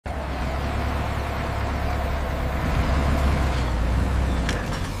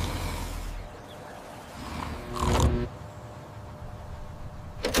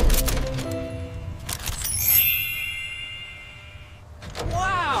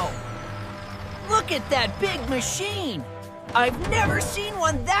Look at that big machine! I've never seen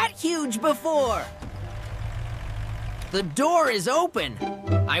one that huge before! The door is open.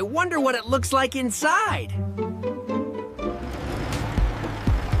 I wonder what it looks like inside.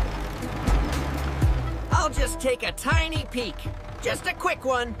 I'll just take a tiny peek. Just a quick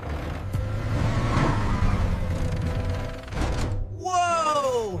one.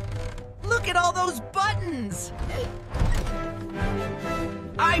 Whoa! Look at all those buttons!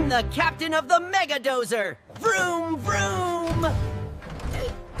 I'm the captain of the Mega-Dozer! Vroom, vroom!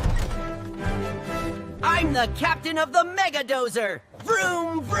 I'm the captain of the Mega-Dozer!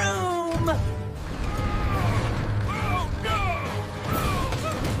 Vroom, vroom! Oh, no!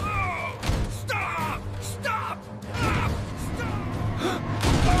 Oh, stop! Stop! Stop!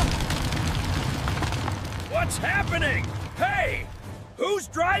 What's happening? Hey! Who's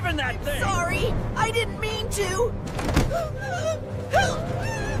driving that thing? Sorry, I didn't mean to!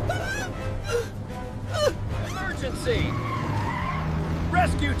 Emergency!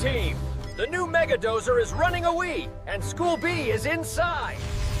 Rescue team! The new Mega-Dozer is running away, and School B is inside!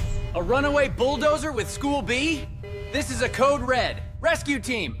 A runaway bulldozer with School B? This is a code red. Rescue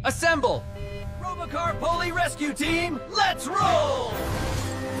team, assemble! Robocar Poli rescue team, let's roll!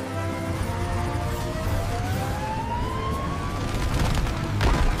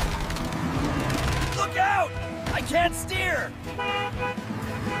 Look out! I can't steer!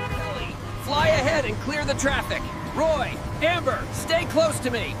 Helly, fly ahead and clear the traffic. Roy, Amber, stay close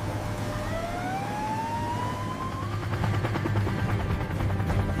to me.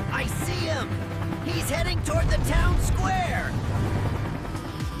 I see him! He's heading toward the town square!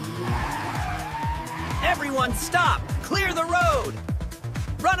 Everyone stop! Clear the road!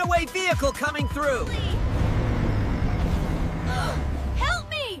 Runaway vehicle coming through! Help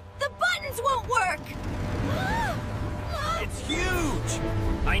me! The buttons won't work! It's huge!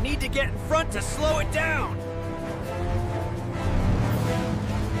 I need to get in front to slow it down.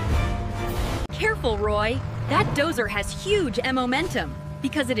 Careful, Roy. That dozer has huge momentum.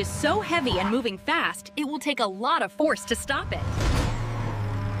 Because it is so heavy and moving fast, it will take a lot of force to stop it.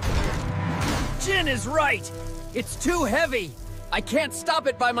 Jin is right! It's too heavy! I can't stop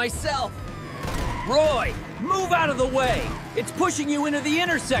it by myself! Roy, move out of the way! It's pushing you into the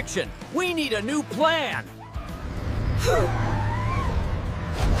intersection! We need a new plan!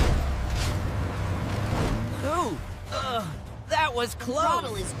 Ooh, that was close!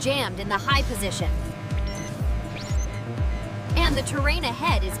 Throttle is jammed in the high position. And the terrain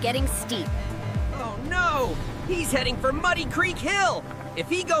ahead is getting steep. Oh no! He's heading for Muddy Creek Hill! If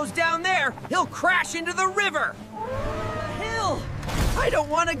he goes down there, he'll crash into the river! The hill! I don't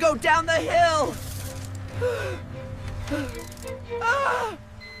want to go down the hill! Ah!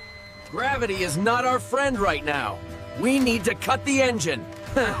 Gravity is not our friend right now. We need to cut the engine.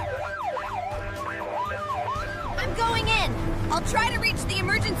 I'm going in. I'll try to reach the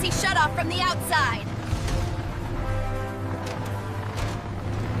emergency shutoff from the outside.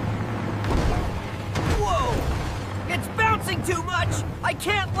 Whoa! It's bouncing too much! I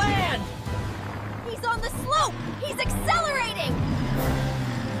can't land! He's on the slope! He's accelerating!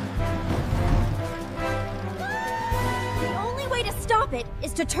 The only way to stop it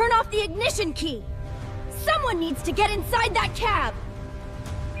is to turn off the ignition key. Someone needs to get inside that cab.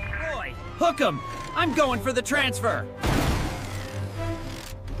 Roy, hook him! I'm going for the transfer!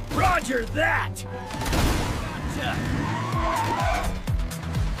 Roger that! Gotcha.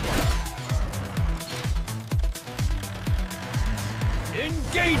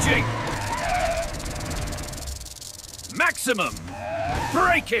 Engaging! Maximum!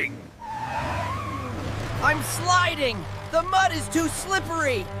 Braking! I'm sliding! The mud is too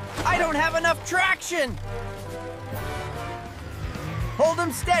slippery! I don't have enough traction! Hold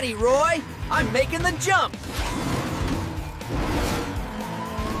him steady, Roy! I'm making the jump!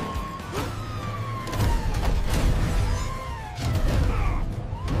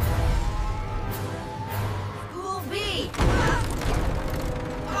 School B!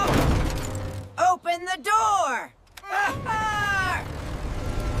 Open the door!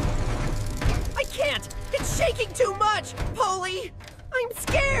 I can't! It's shaking too much! Poli! I'm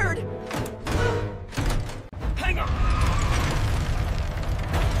scared! Hang on!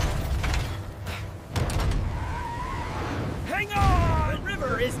 Hang on! The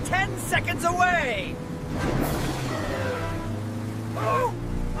river is 10 seconds away! Oh!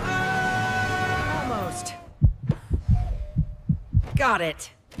 Almost. Got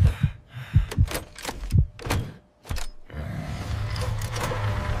it.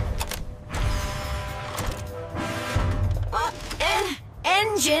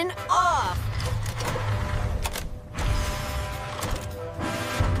 Engine off!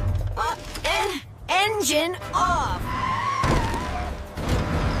 Engine off!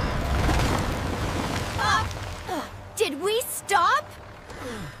 Did we stop?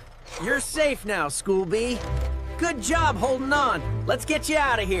 You're safe now, School B. Good job holding on. Let's get you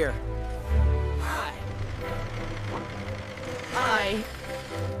out of here. I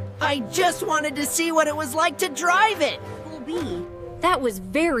just wanted to see what it was like to drive it. School B, that was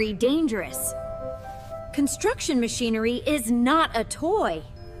very dangerous. Construction machinery is not a toy.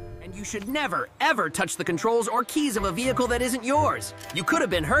 And you should never, ever touch the controls or keys of a vehicle that isn't yours. You could have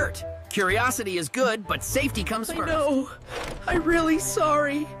been hurt. Curiosity is good, but safety comes first. I know. I'm really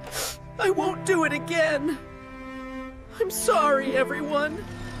sorry. I won't do it again. I'm sorry, everyone.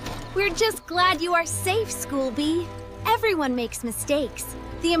 We're just glad you are safe, School B. Everyone makes mistakes.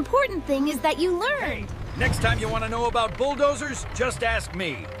 The important thing is that you learned. Next time you want to know about bulldozers, just ask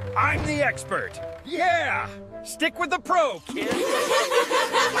me. I'm the expert. Yeah! Stick with the pro, kid.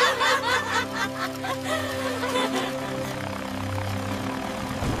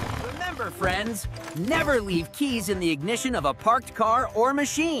 Remember, friends, never leave keys in the ignition of a parked car or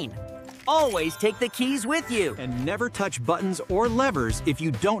machine. Always take the keys with you. And never touch buttons or levers if you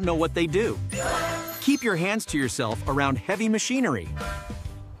don't know what they do. Keep your hands to yourself around heavy machinery.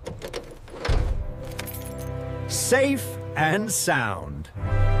 Safe and sound.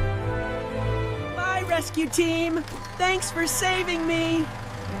 Bye, rescue team. Thanks for saving me.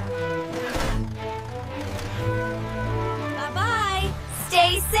 Bye-bye.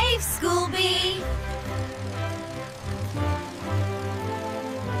 Stay safe, School B.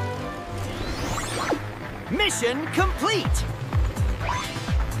 Mission complete.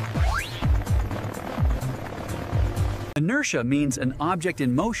 Inertia means an object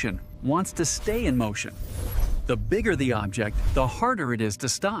in motion wants to stay in motion. The bigger the object, the harder it is to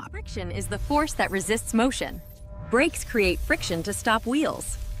stop. Friction is the force that resists motion. Brakes create friction to stop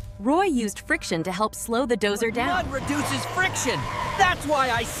wheels. Roy used friction to help slow the dozer down. Mud reduces friction. That's why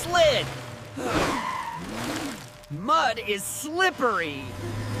I slid. Mud is slippery.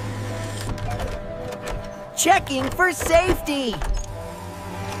 Checking for safety.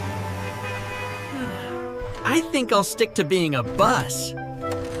 I think I'll stick to being a bus.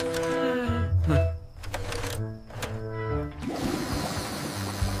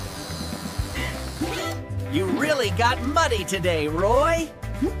 You really got muddy today, Roy.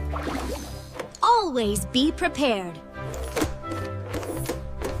 Always be prepared.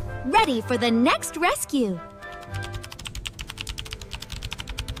 Ready for the next rescue.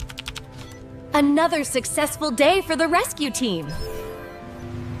 Another successful day for the rescue team.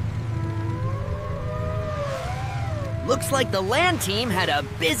 Looks like the land team had a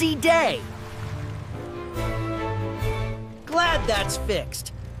busy day. Glad that's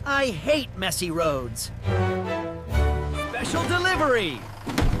fixed. I hate messy roads. Special delivery.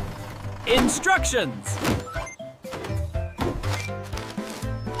 Instructions.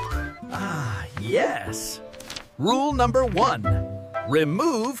 Ah, yes. Rule number 1.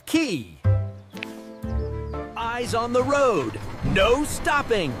 Remove key. Eyes on the road. No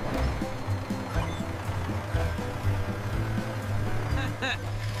stopping.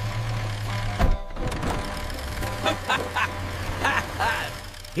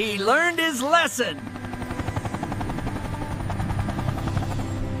 He learned his lesson.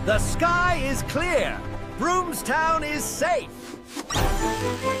 The sky is clear. Broomstown is safe.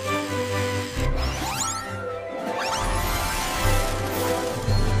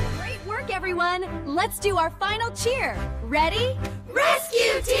 Great work, everyone. Let's do our final cheer. Ready?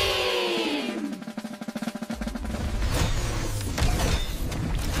 Rescue team!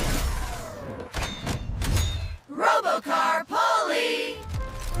 Robocar Poli!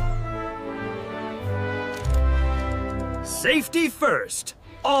 Safety first,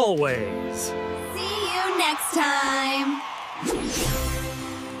 always. See you next time!